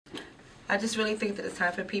I just really think that it's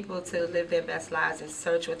time for people to live their best lives and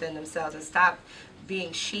search within themselves and stop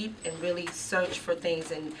being sheep and really search for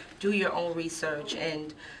things and do your own research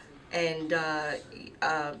and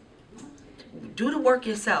do the work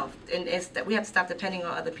yourself. And it's that we have to stop depending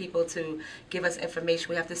on other people to give us information.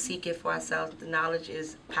 We have to seek it for ourselves. The knowledge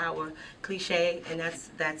is power. Cliche, and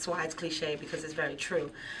that's why it's cliche, because it's very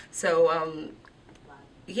true. So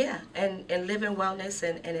yeah, and live in wellness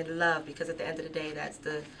and in love, because at the end of the day,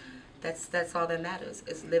 that's all that matters,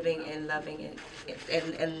 is living and loving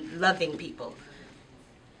and loving people.